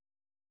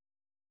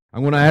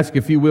I'm going to ask,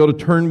 if you will, to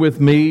turn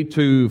with me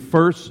to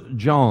 1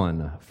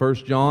 John. 1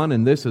 John,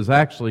 and this is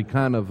actually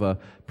kind of a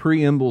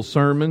preamble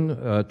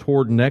sermon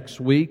toward next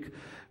week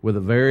with a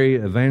very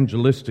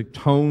evangelistic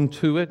tone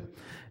to it.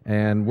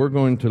 And we're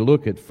going to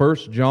look at 1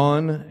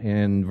 John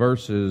and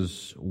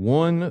verses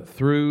 1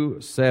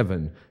 through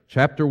 7.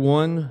 Chapter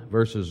 1,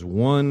 verses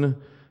 1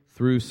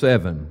 through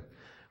 7.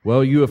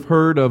 Well, you have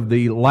heard of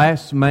the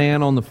last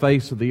man on the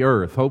face of the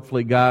earth.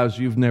 Hopefully, guys,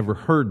 you've never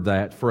heard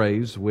that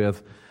phrase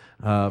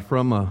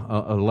from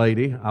a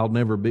lady. I'll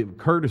never be.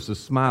 Curtis is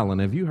smiling.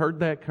 Have you heard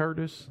that,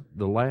 Curtis?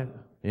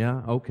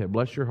 Yeah? Okay,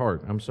 bless your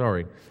heart. I'm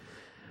sorry.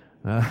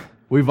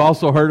 We've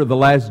also heard of the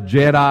last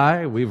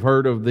Jedi. We've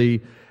heard of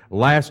the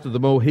last of the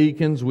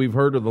Mohicans. We've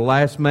heard of the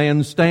last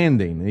man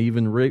standing,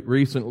 even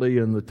recently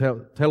in the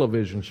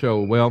television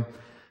show. Well,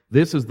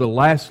 this is the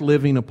last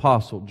living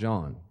apostle,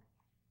 John.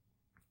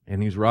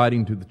 And he's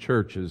writing to the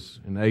churches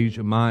in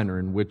Asia Minor,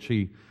 in which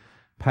he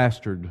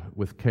pastored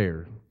with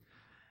care.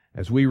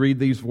 As we read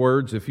these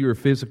words, if you are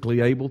physically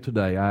able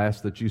today, I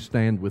ask that you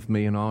stand with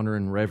me in honor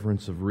and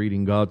reverence of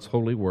reading God's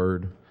holy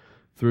word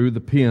through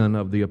the pen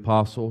of the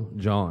Apostle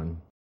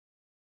John.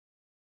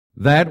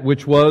 That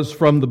which was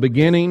from the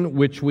beginning,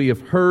 which we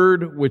have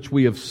heard, which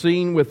we have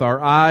seen with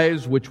our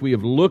eyes, which we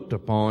have looked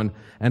upon,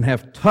 and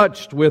have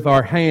touched with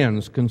our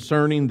hands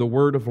concerning the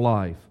word of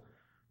life.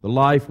 The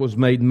life was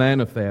made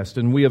manifest,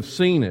 and we have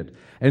seen it,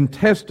 and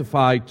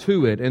testified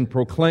to it, and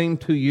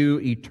proclaimed to you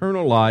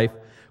eternal life,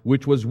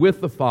 which was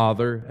with the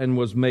Father and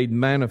was made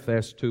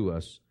manifest to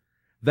us.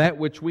 That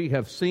which we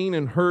have seen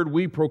and heard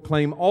we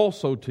proclaim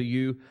also to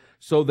you,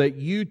 so that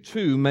you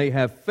too may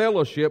have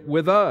fellowship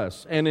with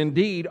us. And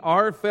indeed,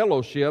 our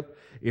fellowship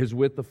is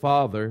with the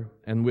Father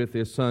and with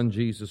His Son,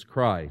 Jesus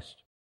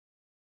Christ.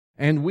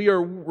 And we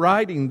are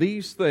writing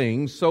these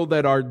things so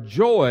that our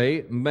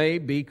joy may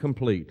be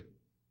complete.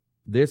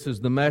 This is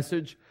the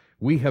message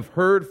we have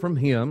heard from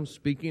Him,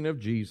 speaking of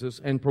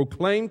Jesus, and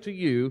proclaimed to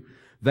you,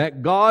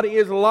 that God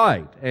is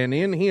light, and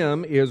in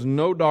Him is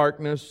no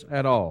darkness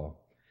at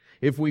all.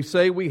 If we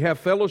say we have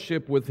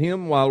fellowship with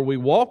Him while we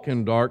walk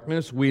in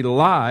darkness, we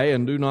lie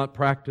and do not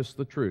practice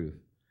the truth.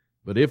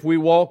 But if we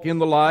walk in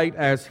the light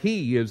as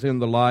He is in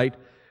the light,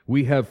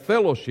 we have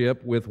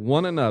fellowship with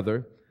one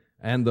another,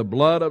 and the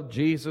blood of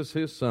Jesus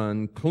His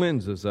Son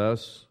cleanses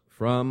us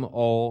from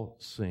all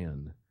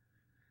sin.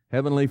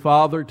 Heavenly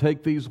Father,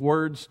 take these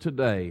words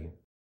today,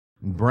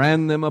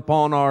 brand them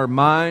upon our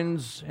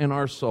minds and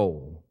our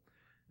soul.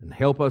 And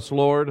help us,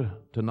 Lord,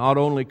 to not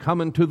only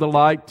come into the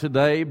light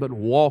today, but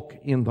walk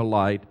in the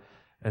light,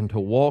 and to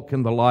walk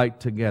in the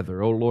light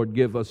together. Oh, Lord,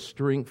 give us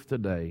strength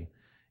today.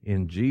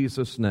 In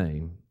Jesus'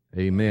 name,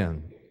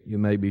 amen. You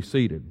may be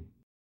seated.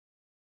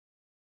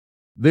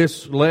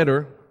 This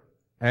letter,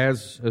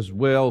 as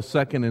well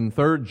 2nd and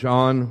 3rd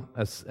John,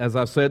 as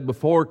I said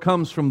before,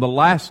 comes from the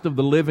last of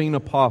the living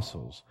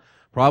apostles,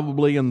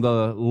 probably in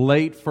the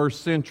late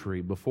 1st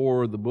century,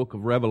 before the book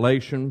of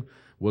Revelation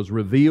was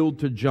revealed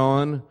to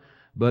John.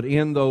 But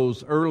in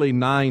those early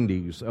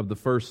 90s of the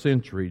 1st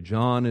century,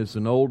 John is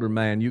an older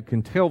man. You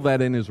can tell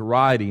that in his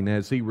writing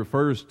as he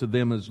refers to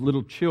them as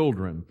little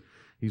children.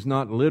 He's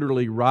not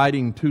literally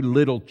writing to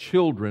little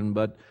children,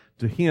 but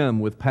to him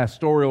with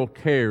pastoral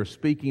care,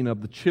 speaking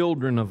of the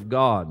children of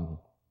God.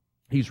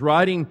 He's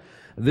writing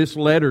this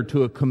letter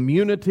to a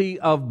community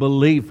of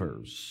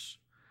believers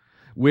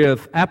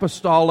with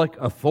apostolic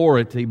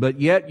authority,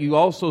 but yet you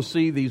also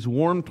see these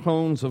warm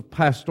tones of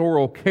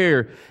pastoral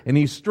care, and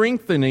he's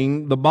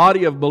strengthening the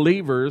body of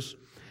believers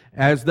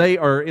as they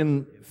are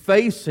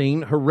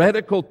facing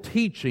heretical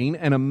teaching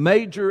and a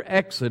major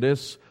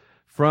exodus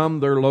from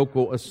their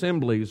local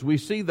assemblies. We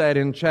see that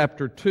in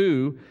chapter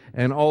 2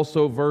 and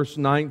also verse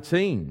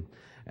 19.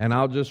 And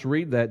I'll just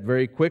read that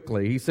very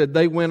quickly. He said,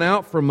 "They went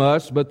out from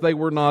us, but they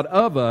were not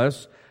of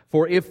us,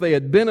 for if they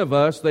had been of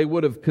us, they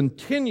would have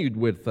continued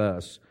with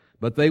us.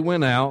 But they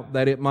went out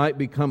that it might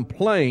become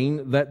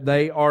plain that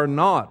they are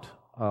not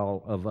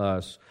all of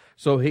us."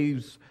 So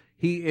he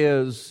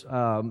is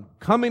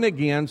coming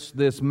against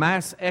this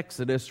mass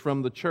exodus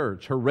from the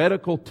church,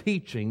 heretical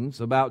teachings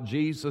about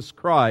Jesus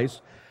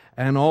Christ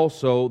and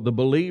also the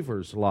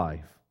believer's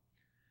life,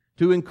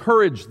 to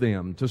encourage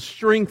them, to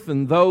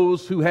strengthen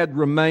those who had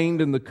remained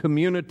in the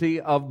community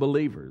of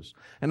believers.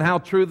 And how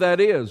true that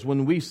is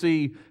when we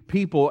see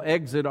people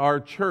exit our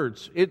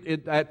church.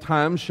 It at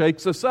times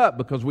shakes us up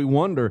because we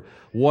wonder,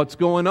 what's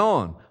going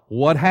on?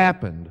 What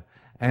happened?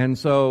 And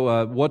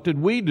so, what did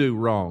we do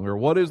wrong? Or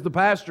what is the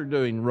pastor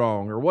doing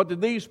wrong? Or what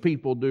did these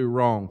people do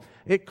wrong?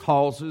 It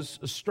causes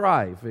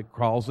strife. It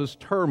causes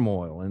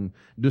turmoil and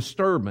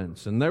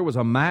disturbance. And there was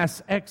a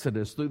mass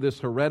exodus through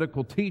this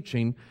heretical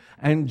teaching.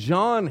 And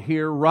John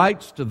here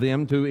writes to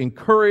them to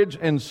encourage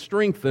and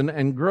strengthen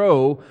and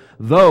grow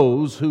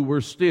those who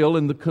were still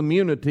in the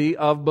community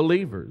of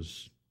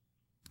believers.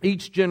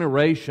 Each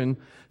generation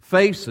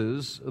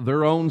faces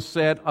their own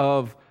set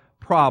of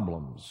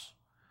problems.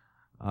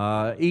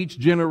 Each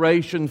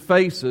generation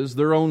faces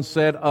their own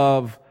set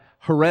of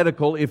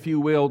heretical, if you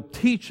will,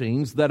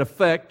 teachings that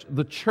affect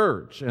the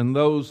church and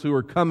those who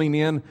are coming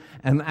in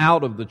and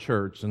out of the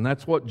church. And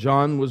that's what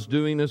John was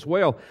doing as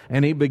well.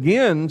 And he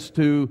begins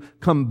to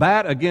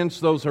combat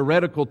against those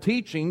heretical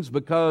teachings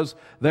because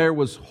there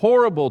was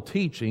horrible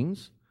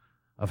teachings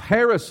of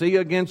heresy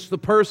against the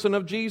person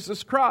of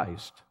Jesus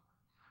Christ.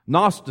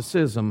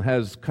 Gnosticism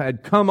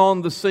had come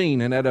on the scene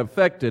and had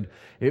affected,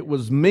 it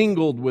was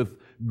mingled with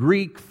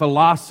Greek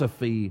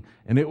philosophy,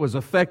 and it was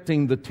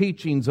affecting the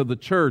teachings of the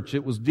church.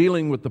 It was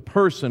dealing with the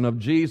person of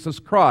Jesus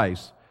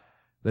Christ,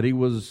 that He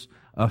was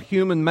a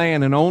human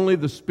man, and only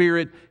the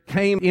Spirit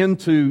came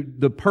into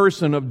the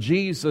person of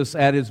Jesus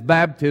at His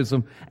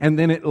baptism, and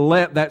then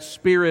that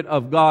Spirit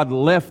of God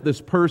left this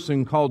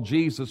person called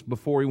Jesus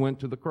before He went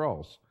to the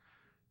cross.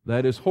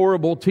 That is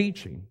horrible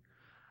teaching.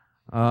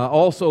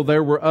 Also,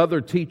 there were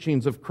other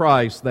teachings of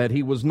Christ that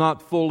He was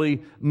not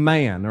fully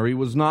man or He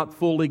was not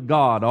fully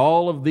God.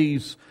 All of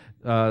these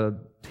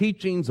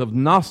teachings of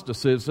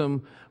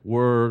Gnosticism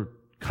were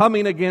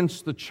coming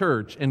against the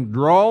church and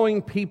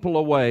drawing people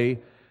away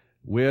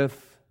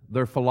with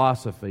their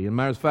philosophy. As a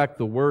matter of fact,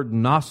 the word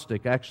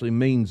Gnostic actually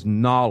means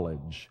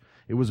knowledge.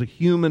 It was a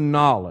human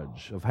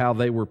knowledge of how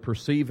they were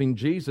perceiving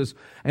Jesus.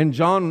 And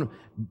John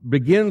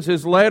begins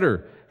his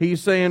letter.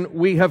 He's saying,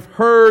 we have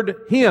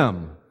heard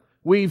Him.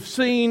 We've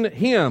seen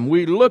Him.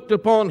 We looked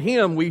upon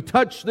Him. We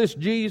touched this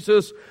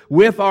Jesus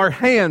with our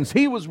hands.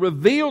 He was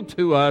revealed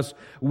to us.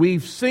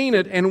 We've seen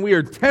it, and we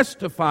are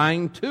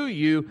testifying to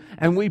you,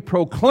 and we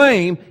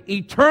proclaim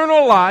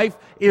eternal life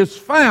is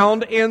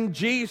found in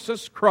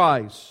Jesus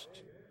Christ.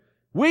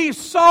 We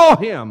saw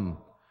Him.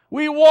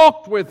 We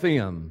walked with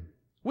Him.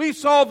 We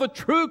saw the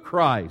true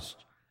Christ.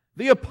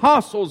 The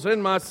apostles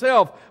and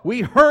myself,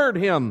 we heard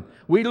Him,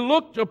 we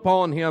looked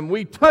upon Him,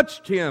 we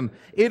touched Him.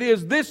 It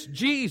is this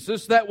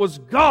Jesus that was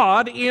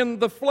God in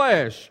the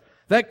flesh,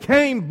 that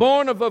came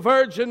born of a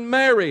Virgin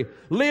Mary,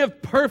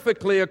 lived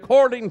perfectly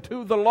according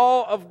to the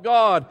law of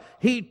God.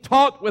 He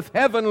taught with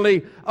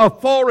heavenly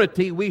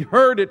authority. We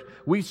heard it,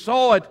 we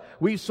saw it,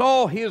 we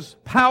saw His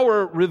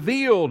power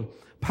revealed.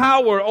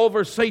 Power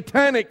over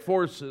satanic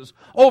forces,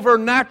 over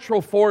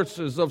natural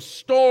forces of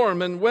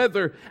storm and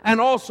weather, and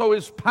also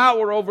His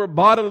power over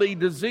bodily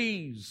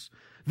disease.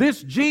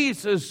 This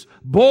Jesus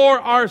bore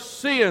our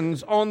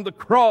sins on the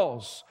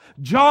cross.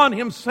 John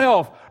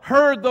himself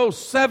heard those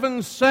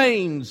 7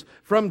 sayings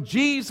from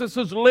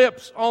Jesus'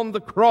 lips on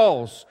the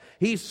cross.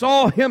 He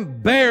saw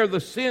Him bear the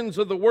sins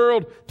of the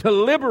world to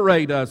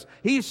liberate us.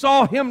 He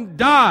saw Him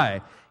die.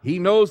 He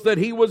knows that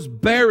He was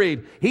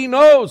buried. He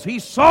knows He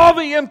saw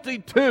the empty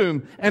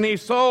tomb, and He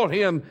saw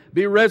Him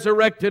be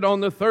resurrected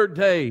on the 3rd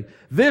day.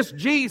 This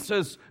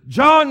Jesus,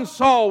 John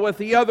saw with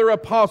the other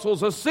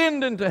apostles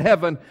ascend into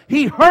heaven.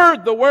 He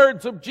heard the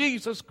words of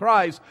Jesus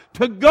Christ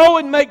to go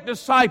and make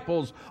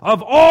disciples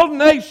of all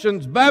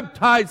nations,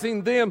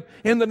 baptizing them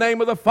in the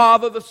name of the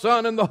Father, the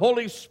Son, and the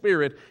Holy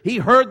Spirit. He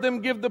heard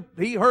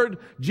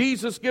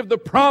Jesus give the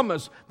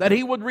promise that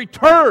He would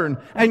return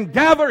and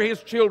gather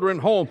His children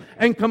home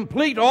and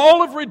complete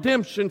all of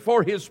redemption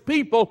for His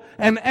people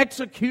and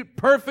execute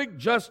perfect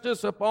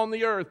justice upon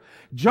the earth.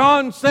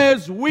 John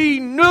says, we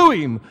knew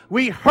Him,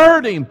 we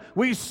heard Him,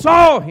 we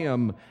saw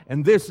Him,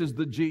 and this is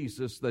the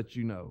Jesus that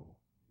you know.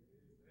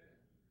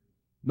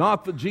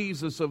 Not the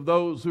Jesus of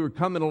those who are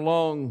coming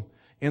along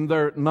in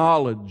their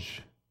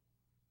knowledge,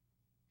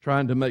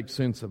 trying to make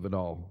sense of it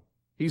all.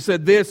 He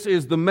said, this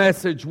is the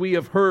message we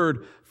have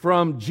heard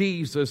from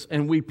Jesus,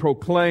 and we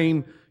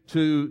proclaim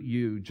to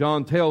you.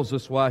 John tells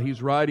us why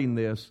he's writing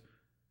this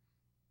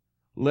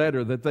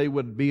letter, that they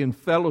would be in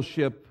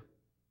fellowship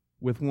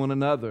with one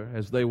another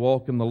as they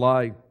walk in the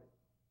light.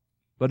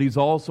 But he's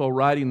also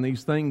writing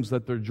these things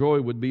that their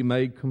joy would be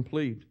made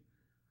complete.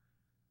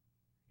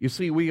 You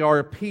see, we are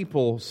a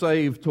people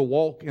saved to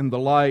walk in the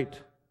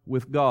light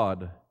with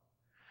God.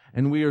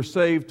 And we are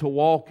saved to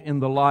walk in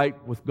the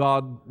light with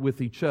God, with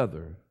each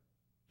other,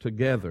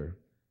 together,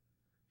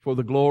 for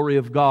the glory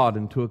of God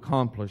and to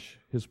accomplish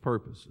His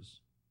purposes.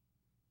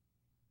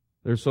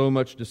 There's so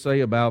much to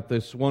say about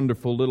this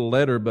wonderful little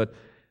letter, but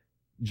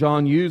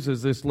John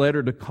uses this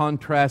letter to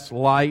contrast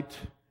light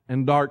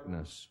and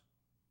darkness.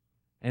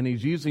 And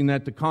he's using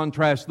that to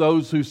contrast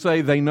those who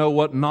say they know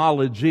what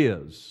knowledge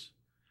is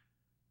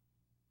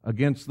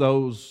against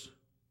those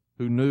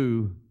who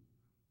knew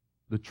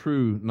the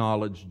true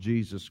knowledge,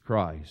 Jesus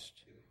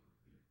Christ.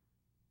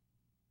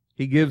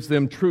 He gives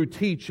them true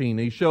teaching.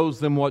 He shows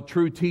them what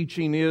true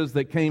teaching is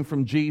that came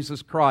from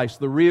Jesus Christ,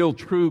 the real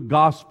true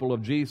gospel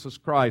of Jesus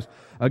Christ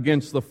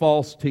against the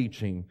false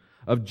teaching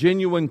of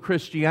genuine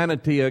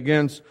Christianity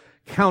against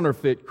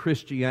counterfeit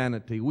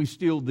Christianity. We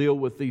still deal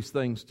with these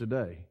things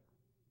today.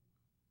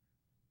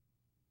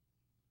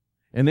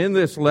 And in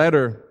this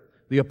letter,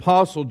 the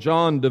Apostle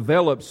John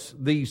develops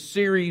these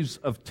series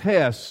of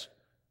tests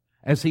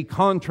as he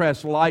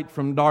contrasts light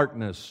from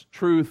darkness,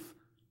 truth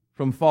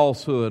from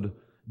falsehood,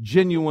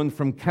 genuine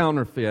from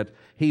counterfeit,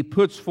 he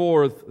puts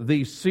forth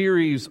the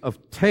series of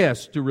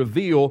tests to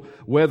reveal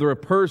whether a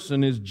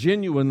person is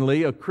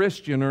genuinely a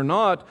Christian or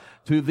not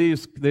to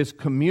this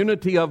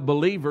community of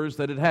believers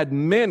that had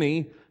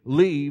many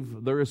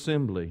leave their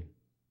assembly.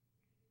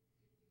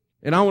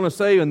 And I want to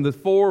say in the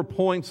 4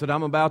 points that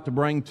I'm about to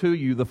bring to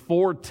you, the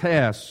 4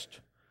 tests,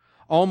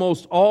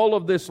 almost all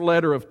of this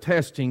letter of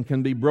testing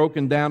can be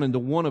broken down into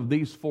one of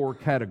these 4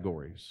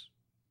 categories.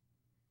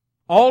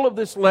 All of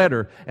this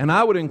letter, and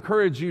I would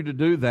encourage you to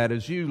do that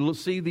as you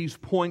see these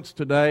points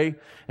today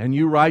and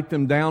you write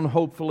them down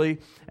hopefully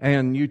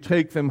and you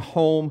take them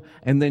home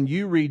and then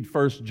you read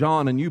 1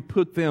 John and you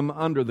put them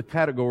under the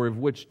category of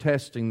which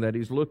testing that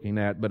he's looking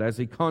at. But as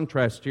he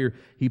contrasts here,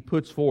 he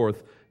puts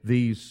forth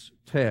these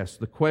tests.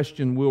 The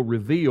question will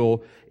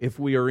reveal if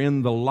we are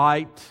in the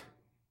light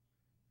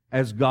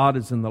as God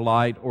is in the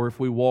light or if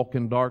we walk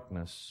in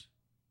darkness.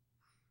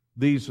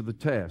 These are the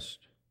tests.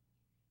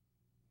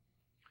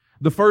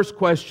 The first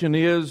question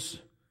is,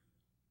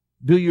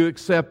 do you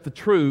accept the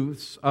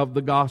truths of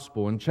the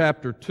gospel? In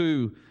chapter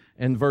 2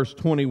 and verse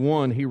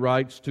 21, he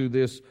writes to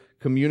this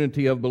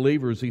community of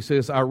believers. He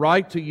says, I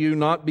write to you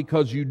not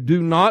because you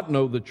do not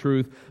know the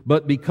truth,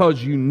 but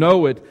because you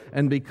know it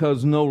and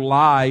because no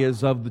lie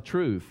is of the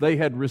truth. They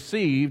had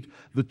received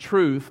the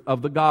truth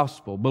of the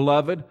gospel.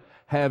 Beloved,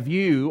 have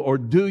you or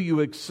do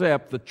you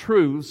accept the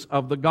truths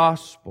of the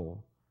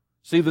gospel?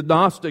 See, the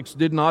Gnostics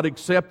did not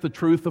accept the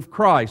truth of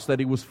Christ, that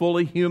He was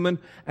fully human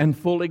and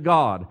fully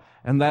God,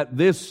 and that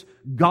this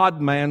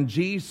God-man,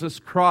 Jesus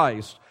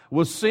Christ,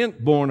 was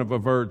sent born of a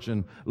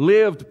virgin,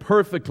 lived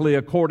perfectly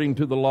according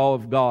to the law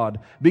of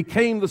God,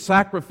 became the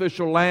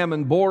sacrificial lamb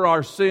and bore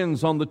our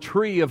sins on the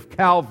tree of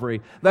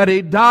Calvary, that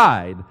He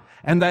died,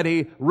 and that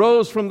He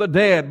rose from the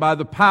dead by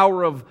the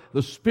power of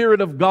the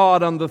Spirit of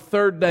God on the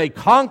 3rd day,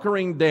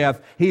 conquering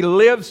death. He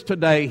lives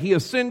today. He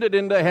ascended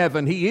into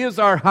heaven. He is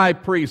our high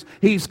priest.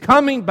 He's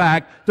coming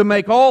back to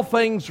make all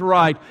things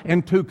right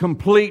and to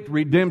complete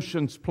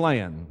redemption's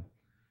plan.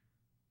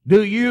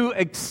 Do you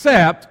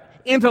accept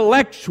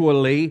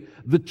intellectually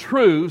the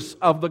truths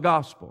of the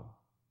gospel?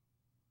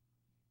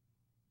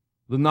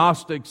 The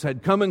Gnostics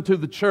had come into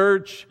the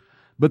church,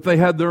 but they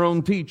had their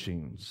own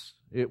teachings.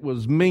 It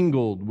was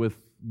mingled with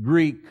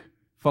Greek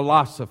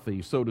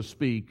philosophy, so to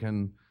speak,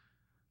 and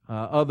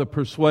other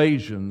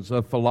persuasions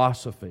of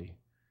philosophy.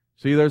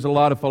 See, there's a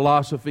lot of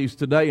philosophies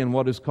today in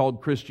what is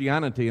called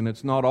Christianity, and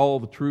it's not all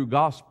the true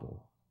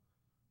gospel.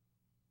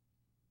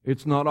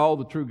 It's not all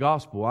the true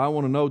gospel. I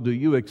want to know, do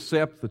you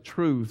accept the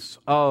truths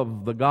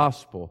of the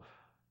gospel?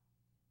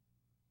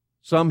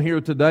 Some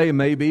here today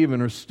maybe even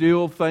are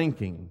still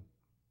thinking,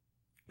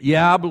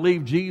 yeah, I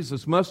believe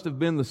Jesus must have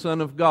been the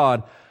Son of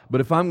God, but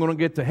if I'm going to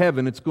get to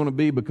heaven, it's going to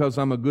be because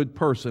I'm a good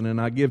person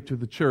and I give to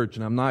the church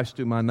and I'm nice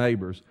to my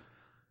neighbors.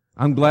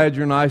 I'm glad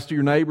you're nice to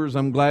your neighbors.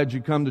 I'm glad you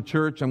come to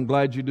church. I'm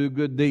glad you do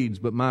good deeds.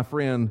 But my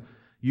friend,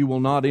 you will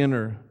not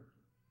enter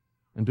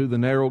into the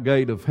narrow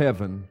gate of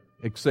heaven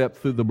except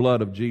through the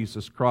blood of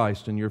Jesus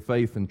Christ and your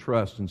faith and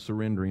trust and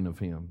surrendering of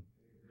Him.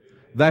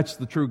 That's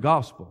the true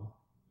gospel.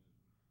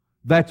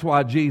 That's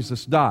why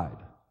Jesus died.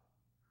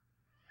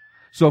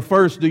 So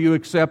first, do you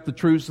accept the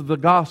truths of the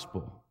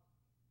gospel?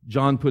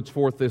 John puts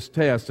forth this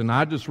test, and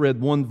I just read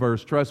one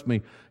verse. Trust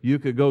me, you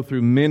could go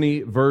through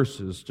many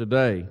verses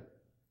today.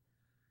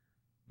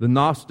 The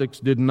Gnostics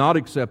did not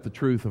accept the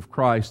truth of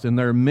Christ, and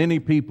there are many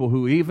people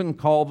who even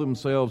call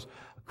themselves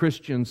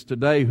Christians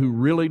today who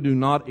really do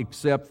not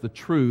accept the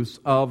truths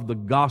of the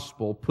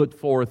gospel put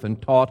forth and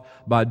taught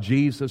by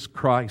Jesus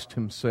Christ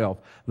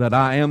Himself, that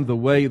I am the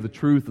way, the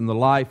truth, and the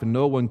life, and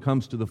no one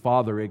comes to the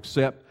Father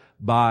except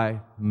by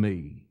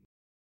me.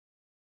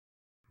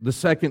 The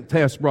second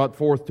test brought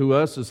forth to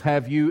us is,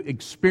 have you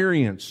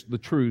experienced the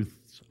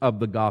truths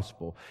of the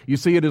gospel? You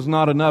see, it is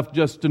not enough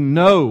just to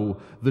know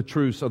the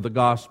truths of the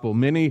gospel.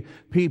 Many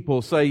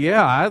people say,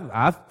 yeah,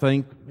 I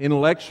think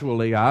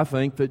intellectually, I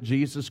think that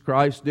Jesus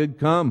Christ did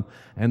come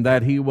and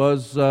that He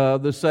was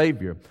the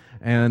Savior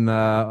and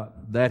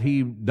that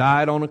He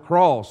died on a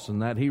cross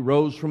and that He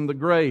rose from the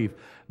grave.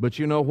 But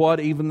you know what?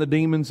 Even the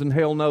demons in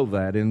hell know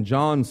that, and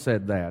John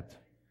said that.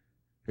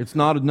 It's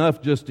not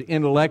enough just to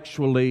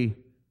intellectually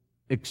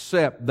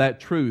accept that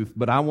truth,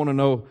 but I want to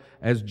know,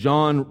 as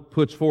John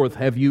puts forth,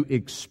 have you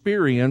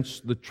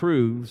experienced the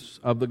truths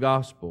of the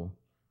gospel?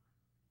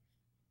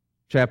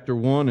 Chapter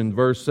 1 and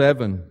verse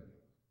 7.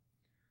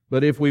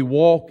 But if we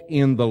walk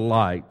in the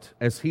light,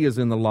 as He is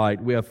in the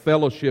light, we have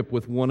fellowship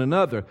with one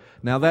another.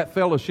 Now that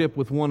fellowship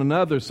with one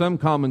another, some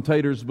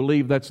commentators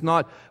believe that's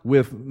not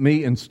with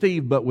me and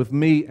Steve, but with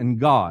me and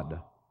God.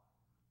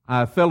 I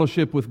have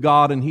fellowship with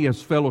God and He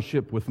has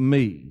fellowship with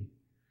me.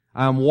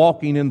 I am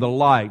walking in the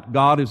light.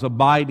 God is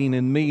abiding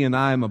in me and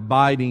I am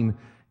abiding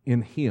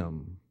in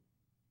Him.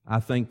 I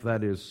think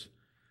that is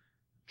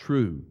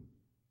true.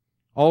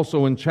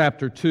 Also in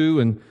chapter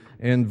 2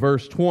 and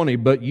verse 20,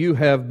 but you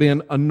have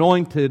been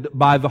anointed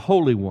by the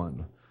Holy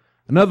One.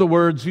 In other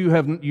words, you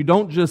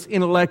don't just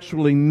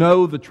intellectually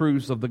know the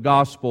truths of the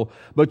gospel,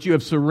 but you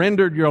have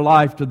surrendered your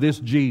life to this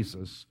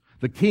Jesus,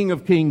 the King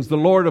of Kings, the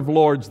Lord of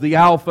Lords, the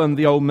Alpha and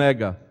the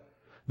Omega,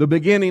 the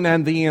beginning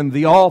and the end,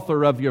 the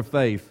author of your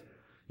faith.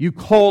 You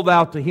called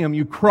out to Him,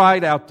 you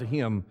cried out to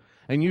Him,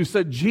 and you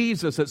said,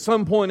 Jesus, at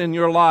some point in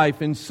your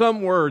life, in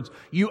some words,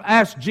 you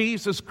asked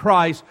Jesus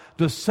Christ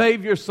to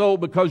save your soul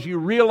because you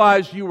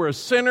realized you were a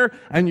sinner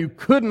and you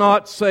could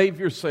not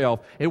save yourself.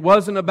 It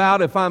wasn't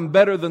about if I'm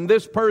better than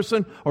this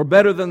person or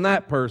better than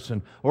that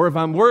person, or if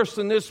I'm worse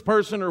than this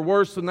person or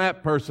worse than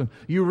that person.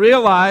 You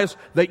realized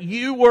that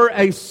you were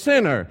a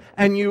sinner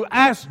and you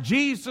asked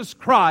Jesus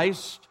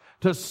Christ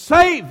to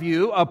save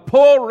you, a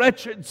poor,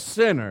 wretched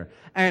sinner.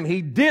 And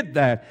He did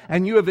that.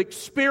 And you have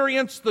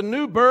experienced the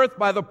new birth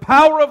by the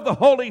power of the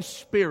Holy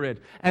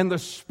Spirit. And the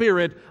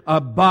Spirit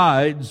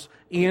abides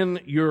in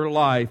your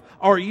life.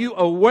 Are you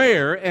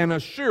aware and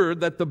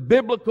assured that the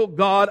biblical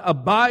God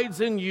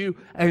abides in you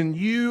and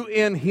you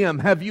in Him?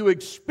 Have you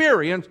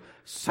experienced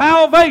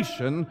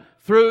salvation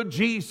through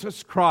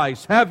Jesus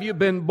Christ? Have you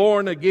been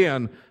born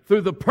again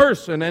through the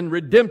person and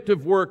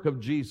redemptive work of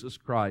Jesus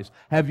Christ?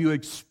 Have you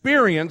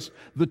experienced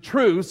the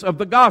truths of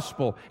the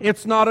gospel?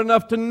 It's not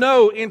enough to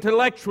know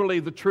intellectually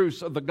the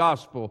truths of the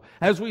gospel.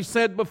 As we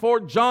said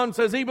before, John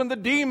says even the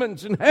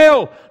demons in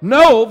hell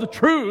know the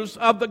truths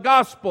of the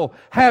gospel.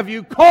 Have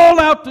you called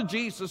out to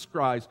Jesus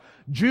Christ?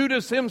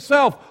 Judas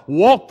himself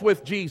walked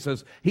with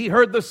Jesus. He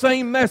heard the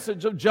same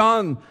message of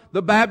John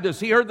the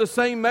Baptist. He heard the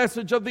same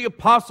message of the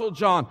Apostle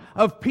John,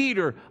 of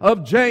Peter,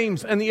 of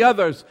James, and the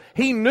others.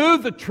 He knew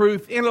the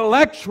truth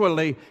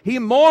intellectually. He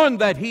mourned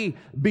that he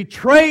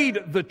betrayed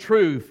the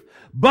truth,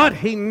 but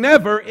he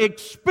never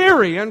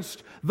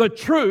experienced the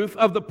truth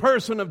of the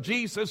person of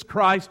Jesus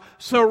Christ,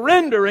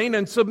 surrendering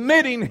and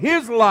submitting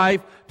his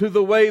life to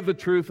the way, the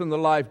truth, and the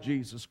life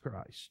Jesus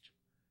Christ.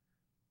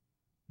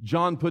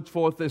 John puts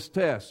forth this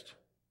test.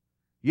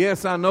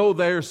 Yes, I know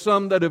there are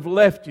some that have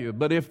left you,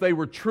 but if they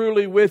were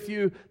truly with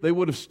you, they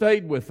would have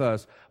stayed with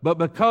us. But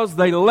because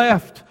they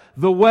left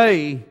the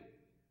way,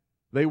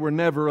 they were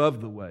never of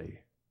the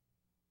way.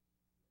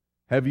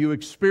 Have you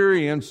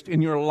experienced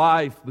in your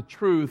life the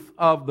truth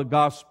of the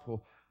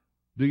gospel?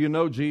 Do you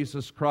know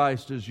Jesus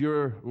Christ as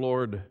your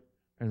Lord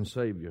and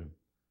Savior?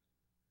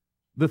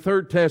 The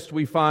third test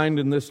we find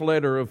in this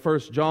letter of 1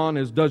 John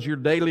is, does your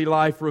daily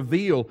life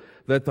reveal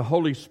that the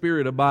Holy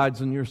Spirit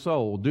abides in your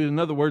soul? In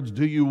other words,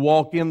 do you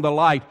walk in the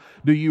light?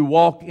 Do you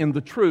walk in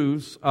the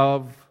truths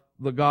of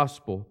the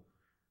gospel?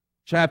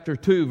 Chapter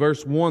 2,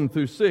 verse 1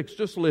 through 6.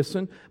 Just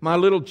listen. My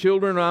little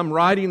children, I'm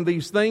writing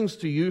these things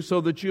to you so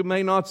that you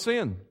may not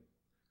sin.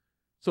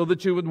 So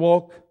that you would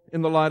walk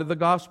in the light of the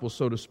gospel,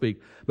 so to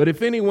speak. But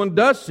if anyone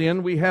does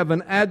sin, we have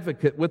an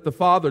advocate with the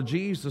Father,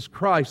 Jesus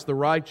Christ the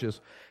righteous.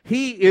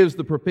 He is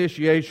the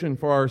propitiation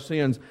for our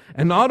sins,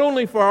 and not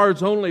only for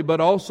ours only,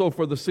 but also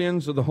for the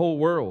sins of the whole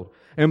world.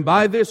 And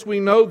by this we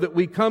know that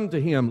we come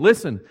to Him.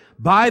 Listen,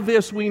 by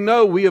this we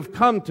know we have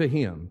come to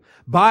Him.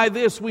 By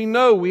this we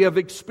know we have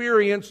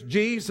experienced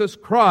Jesus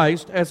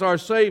Christ as our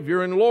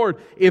Savior and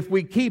Lord if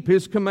we keep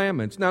His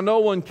commandments. Now, no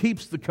one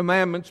keeps the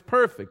commandments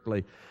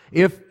perfectly.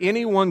 If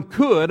anyone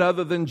could,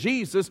 other than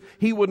Jesus,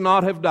 He would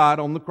not have died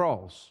on the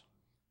cross.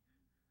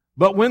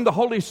 But when the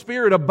Holy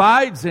Spirit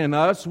abides in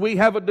us, we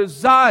have a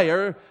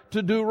desire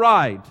to do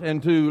right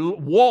and to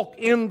walk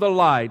in the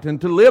light and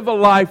to live a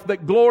life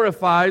that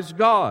glorifies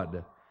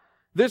God.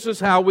 This is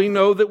how we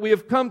know that we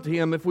have come to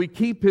Him, if we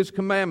keep His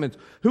commandments.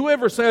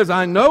 Whoever says,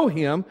 I know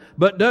Him,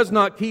 but does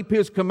not keep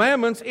His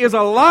commandments is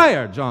a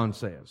liar, John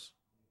says.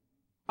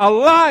 A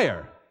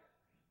liar.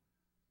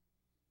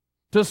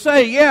 To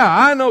say, yeah,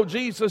 I know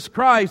Jesus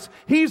Christ,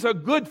 He's a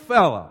good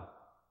fella,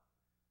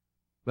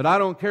 but I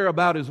don't care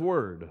about His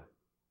Word.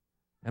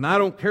 And I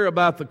don't care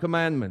about the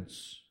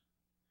commandments.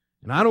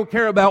 And I don't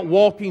care about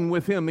walking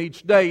with Him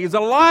each day. He's a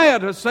liar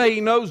to say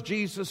he knows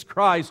Jesus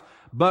Christ,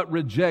 but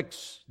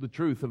rejects the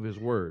truth of His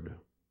Word.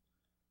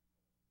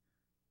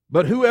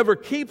 But whoever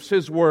keeps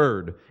His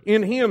Word,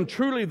 in him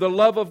truly the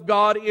love of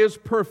God is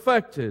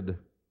perfected.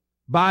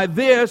 By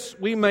this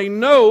we may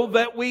know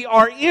that we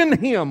are in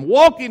Him,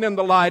 walking in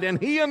the light,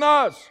 and He in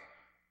us.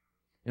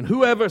 And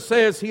whoever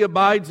says he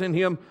abides in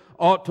Him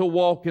ought to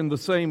walk in the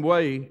same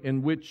way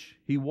in which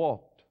He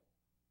walked.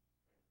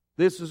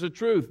 This is the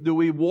truth. Do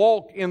we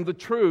walk in the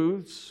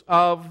truths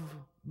of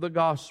the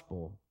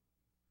gospel?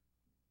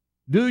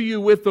 Do you,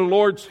 with the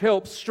Lord's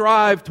help,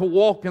 strive to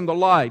walk in the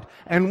light?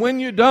 And when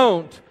you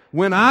don't,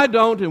 when I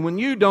don't, and when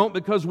you don't,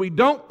 because we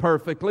don't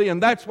perfectly,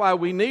 and that's why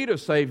we need a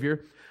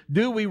Savior,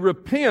 do we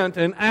repent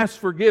and ask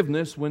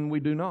forgiveness when we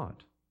do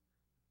not?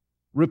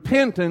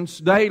 Repentance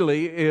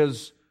daily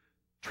is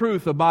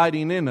truth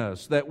abiding in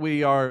us, that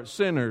we are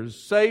sinners,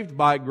 saved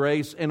by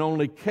grace and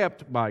only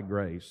kept by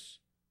grace.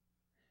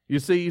 You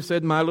see, He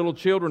said, my little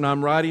children,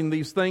 I'm writing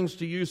these things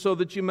to you so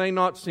that you may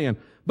not sin.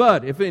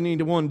 But if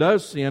anyone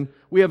does sin,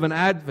 we have an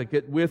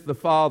advocate with the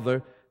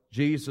Father,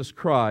 Jesus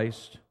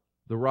Christ,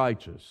 the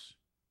righteous.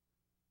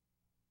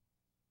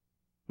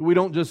 We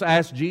don't just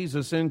ask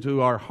Jesus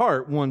into our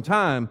heart one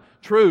time.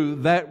 True,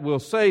 that will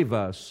save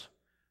us.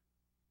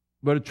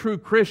 But a true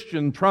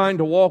Christian trying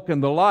to walk in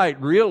the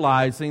light,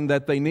 realizing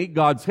that they need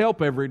God's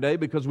help every day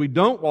because we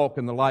don't walk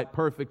in the light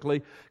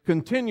perfectly,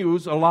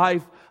 continues a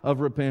life of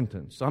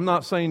repentance. I'm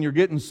not saying you're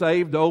getting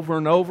saved over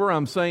and over.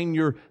 I'm saying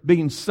you're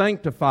being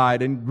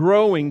sanctified and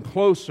growing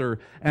closer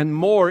and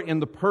more in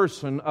the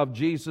person of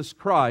Jesus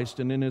Christ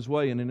and in His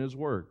way and in His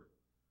Word.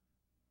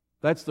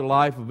 That's the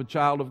life of a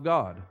child of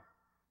God.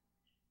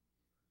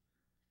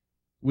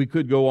 We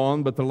could go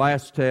on, but the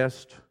last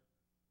test,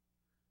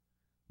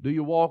 do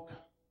you walk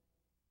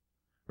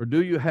or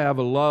do you have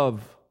a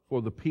love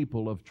for the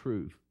people of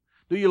truth?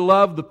 Do you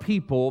love the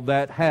people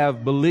that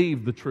have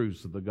believed the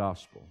truths of the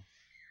gospel?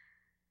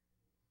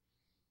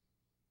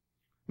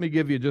 Let me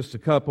give you just a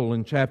couple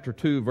in chapter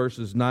 2,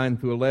 verses 9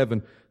 through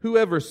 11.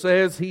 Whoever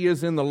says he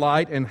is in the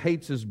light and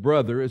hates his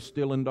brother is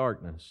still in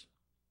darkness.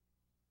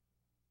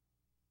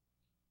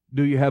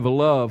 Do you have a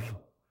love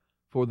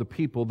for the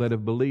people that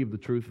have believed the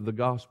truth of the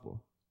gospel?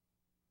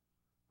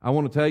 I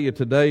want to tell you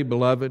today,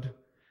 beloved,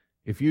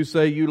 if you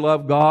say you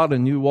love God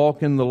and you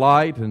walk in the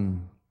light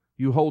and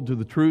you hold to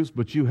the truth,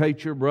 but you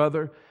hate your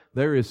brother,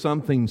 there is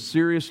something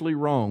seriously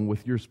wrong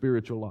with your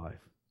spiritual life.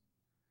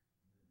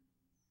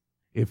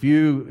 If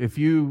you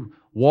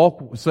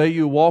say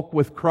you walk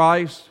with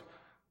Christ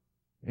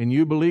and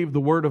you believe the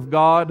Word of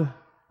God,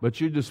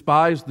 but you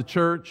despise the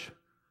church,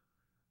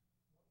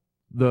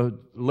 the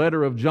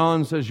letter of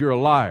John says you're a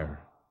liar.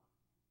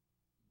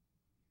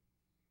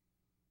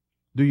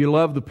 Do you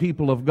love the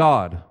people of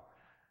God?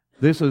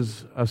 This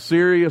is a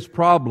serious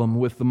problem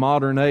with the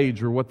modern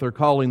age, or what they're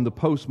calling the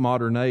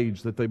postmodern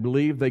age, that they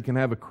believe they can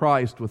have a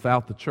Christ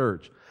without the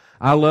church.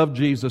 I love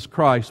Jesus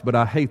Christ, but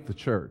I hate the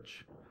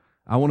church.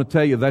 I want to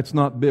tell you that's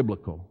not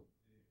biblical.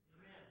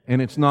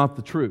 And it's not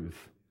the truth.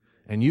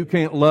 And you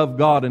can't love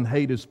God and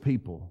hate His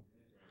people.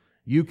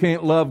 You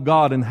can't love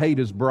God and hate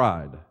His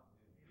bride.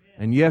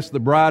 And yes, the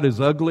bride is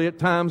ugly at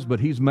times,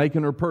 but He's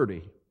making her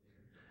pretty.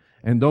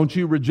 And don't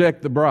you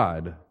reject the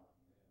bride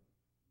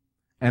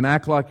and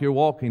act like you're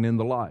walking in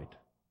the light.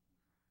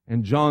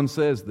 And John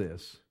says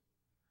this: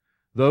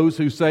 those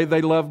who say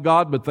they love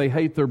God but they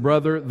hate their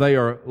brother, they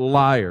are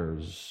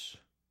liars.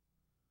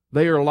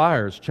 They are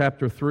liars.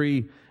 Chapter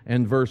 3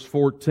 and verse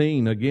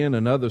 14, again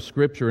another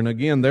scripture. And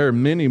again, there are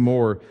many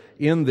more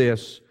in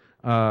this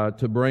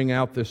to bring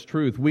out this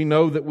truth. We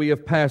know that we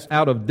have passed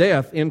out of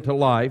death into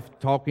life,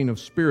 talking of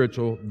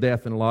spiritual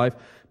death and life,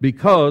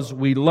 because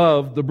we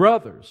love the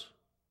brothers.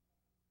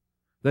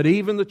 That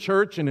even the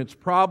church in its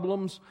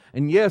problems,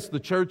 and yes, the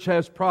church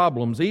has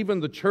problems,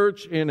 even the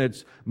church in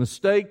its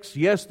mistakes,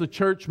 yes, the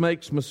church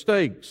makes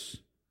mistakes.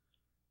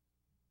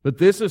 But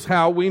this is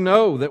how we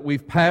know that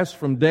we've passed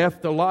from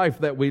death to life,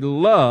 that we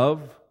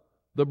love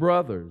the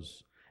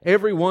brothers.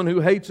 Everyone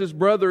who hates his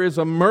brother is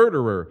a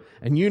murderer,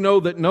 and you know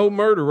that no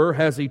murderer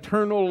has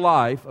eternal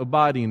life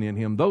abiding in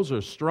him. Those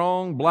are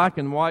strong, black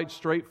and white,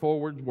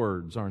 straightforward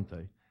words, aren't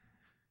they?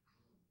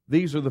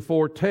 These are the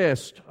 4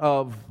 tests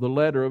of the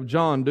letter of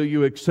John. Do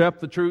you accept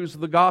the truths of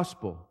the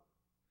gospel?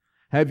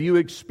 Have you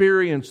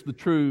experienced the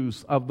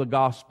truths of the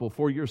gospel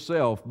for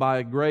yourself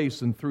by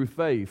grace and through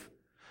faith?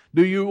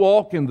 Do you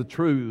walk in the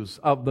truths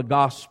of the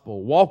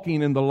gospel,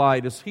 walking in the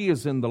light as He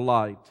is in the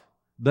light,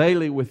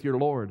 daily with your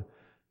Lord?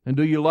 And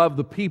do you love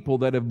the people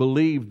that have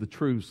believed the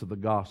truths of the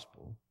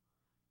gospel?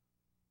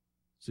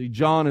 See,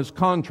 John is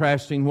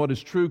contrasting what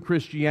is true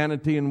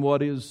Christianity and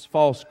what is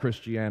false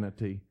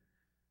Christianity,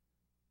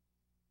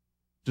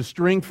 to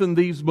strengthen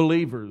these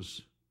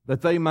believers,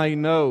 that they may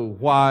know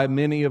why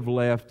many have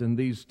left and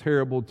these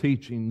terrible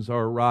teachings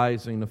are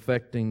arising,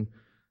 affecting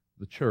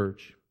the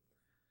church.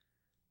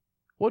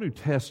 What do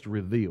tests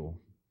reveal?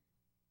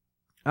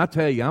 I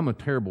tell you, I'm a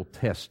terrible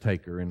test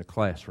taker in a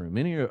classroom.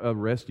 Any of the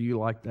rest of you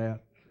like that?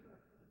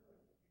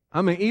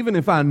 I mean, even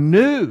if I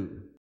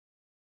knew,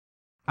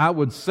 I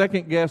would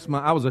second guess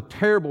I was a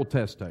terrible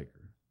test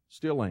taker.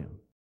 Still am.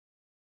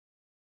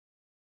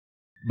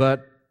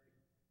 But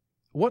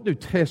what do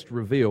tests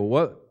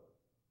reveal?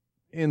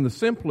 In the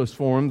simplest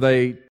form,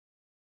 they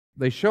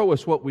show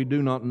us what we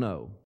do not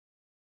know.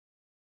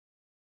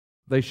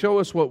 They show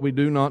us what we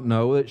do not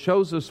know. It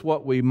shows us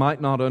what we might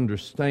not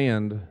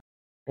understand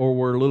or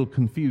we're a little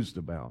confused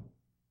about.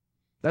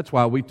 That's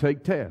why we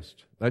take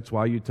tests. That's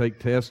why you take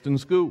tests in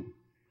school.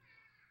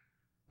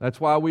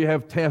 That's why we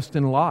have tests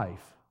in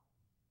life.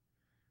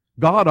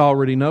 God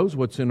already knows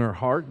what's in our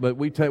heart, but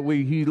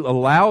He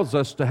allows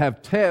us to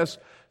have tests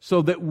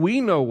so that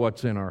we know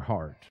what's in our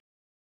heart.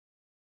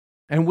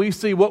 And we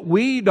see what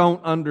we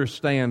don't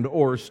understand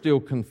or are still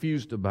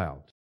confused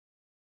about.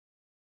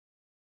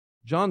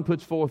 John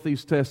puts forth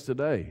these tests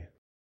today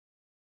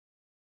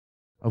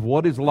of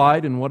what is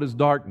light and what is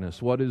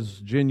darkness, what is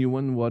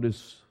genuine, what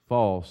is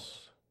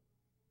false,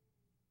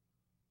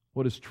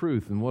 what is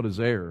truth and what is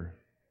error.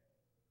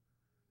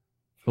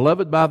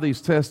 Beloved, by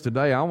these tests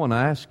today, I want to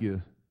ask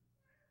you,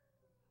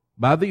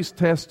 by these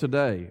tests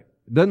today,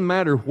 it doesn't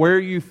matter where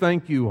you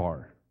think you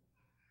are,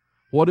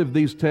 what have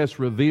these tests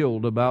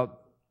revealed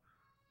about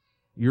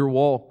your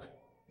walk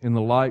in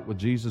the light with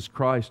Jesus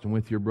Christ and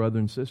with your brother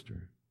and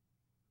sister?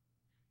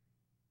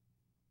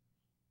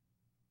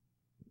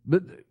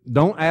 But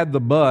don't add the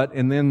but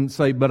and then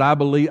say, but I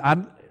believe.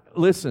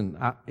 Listen,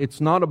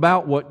 it's not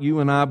about what you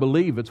and I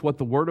believe. It's what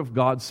the Word of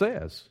God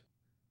says.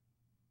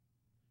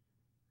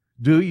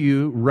 Do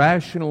you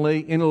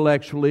rationally,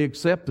 intellectually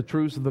accept the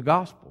truths of the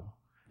gospel?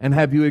 And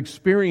have you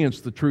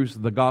experienced the truths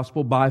of the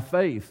gospel by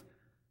faith?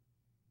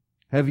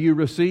 Have you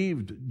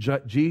received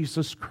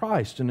Jesus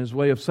Christ and His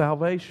way of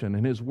salvation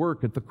and His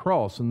work at the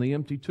cross and the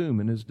empty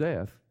tomb and His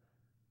death?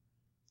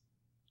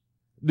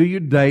 Do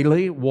you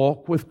daily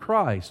walk with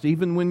Christ?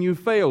 Even when you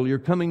fail, you're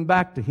coming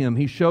back to Him.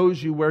 He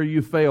shows you where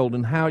you failed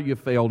and how you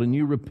failed, and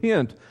you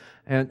repent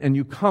and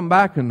you come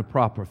back into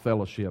proper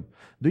fellowship.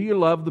 Do you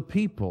love the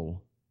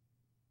people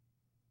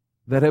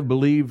that have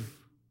believed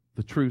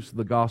the truths of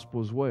the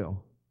gospel as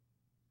well?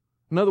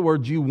 In other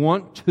words, you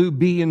want to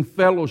be in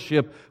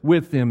fellowship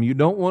with them. You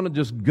don't want to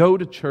just go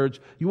to church.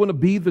 You want to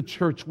be the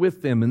church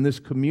with them in this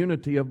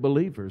community of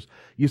believers.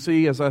 You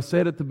see, as I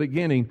said at the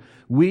beginning,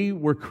 we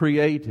were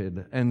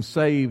created and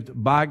saved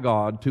by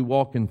God to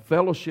walk in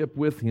fellowship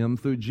with Him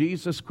through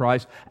Jesus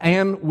Christ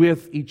and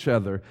with each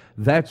other.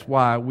 That's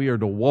why we are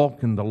to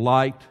walk in the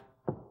light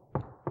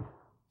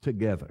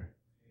together.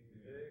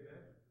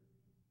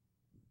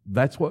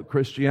 That's what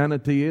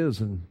Christianity is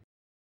in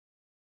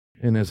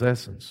its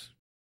essence.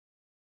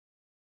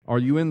 Are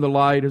you in the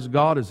light as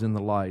God is in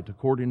the light?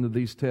 According to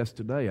these tests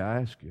today, I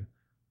ask you.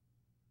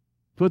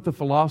 Put the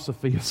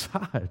philosophy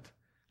aside.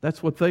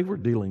 That's what they were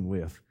dealing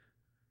with.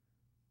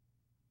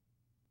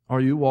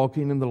 Are you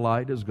walking in the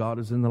light as God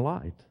is in the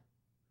light?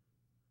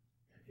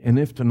 And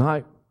if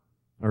tonight,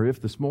 or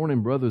if this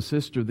morning, brother,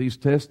 sister, these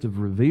tests have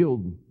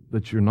revealed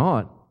that you're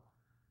not,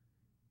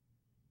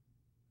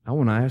 I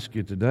want to ask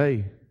you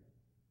today,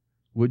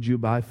 would you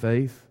by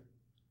faith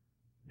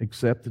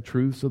accept the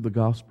truths of the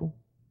gospel?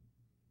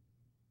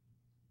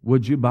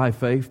 Would you by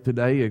faith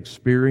today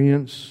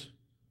experience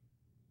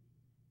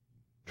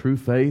true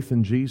faith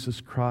in Jesus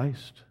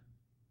Christ?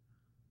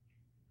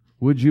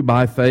 Would you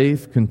by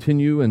faith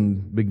continue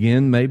and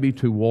begin maybe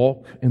to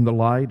walk in the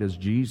light as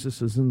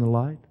Jesus is in the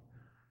light?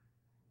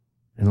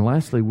 And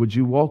lastly, would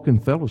you walk in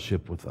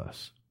fellowship with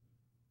us?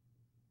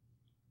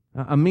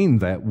 I mean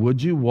that.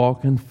 Would you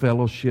walk in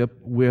fellowship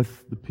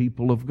with the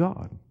people of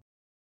God?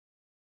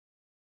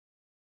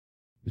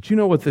 But you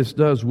know what this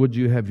does? Would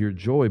you have your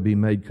joy be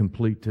made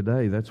complete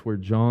today? That's where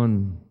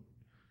John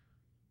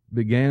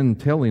began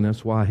telling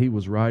us why he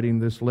was writing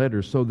this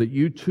letter, so that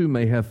you too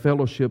may have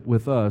fellowship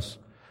with us.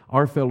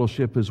 Our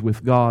fellowship is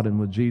with God and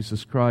with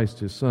Jesus Christ,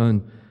 His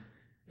Son.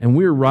 And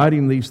we're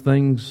writing these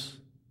things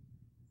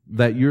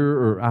that your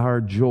or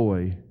our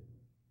joy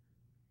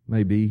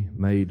may be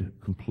made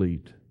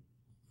complete.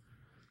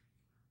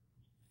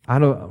 I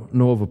don't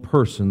know of a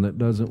person that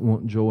doesn't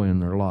want joy in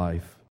their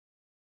life.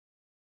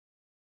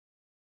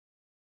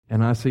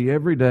 And I see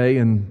every day,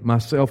 and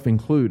myself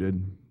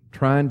included,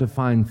 trying to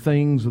find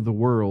things of the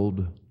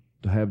world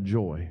to have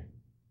joy.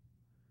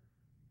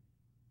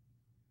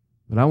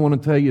 But I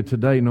want to tell you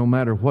today, no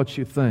matter what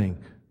you think,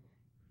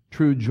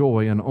 true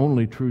joy and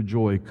only true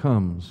joy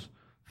comes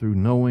through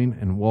knowing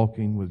and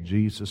walking with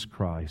Jesus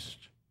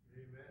Christ,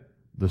 Amen,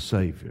 the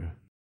Savior.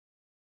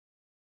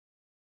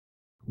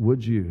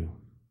 Would you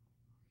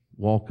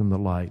walk in the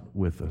light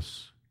with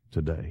us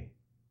today?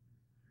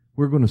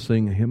 We're going to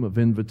sing a hymn of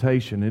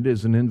invitation. It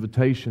is an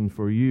invitation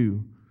for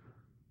you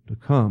to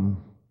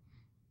come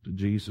to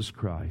Jesus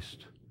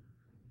Christ,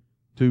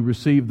 to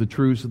receive the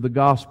truths of the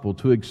gospel,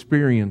 to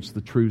experience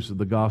the truths of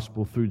the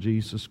gospel through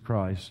Jesus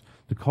Christ,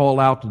 to call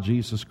out to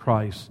Jesus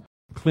Christ,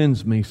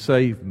 cleanse me,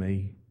 save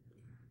me,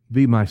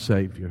 be my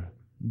Savior,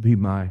 be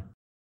my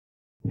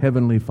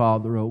Heavenly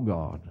Father, O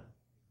God.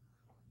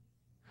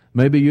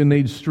 Maybe you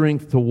need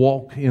strength to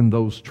walk in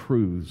those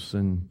truths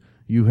and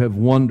you have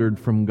wandered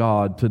from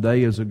God.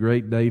 Today is a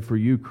great day for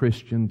you,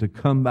 Christian, to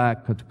come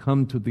back, to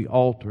come to the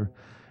altar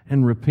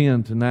and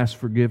repent and ask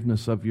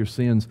forgiveness of your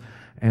sins.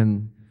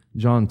 And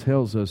John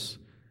tells us,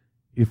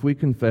 if we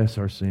confess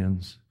our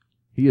sins,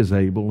 He is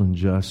able and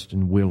just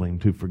and willing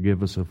to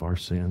forgive us of our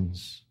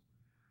sins.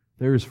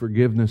 There is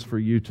forgiveness for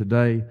you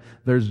today.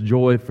 There's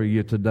joy for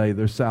you today.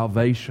 There's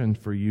salvation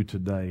for you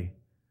today.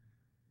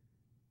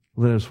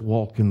 Let us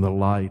walk in the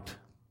light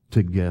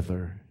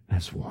together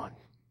as one.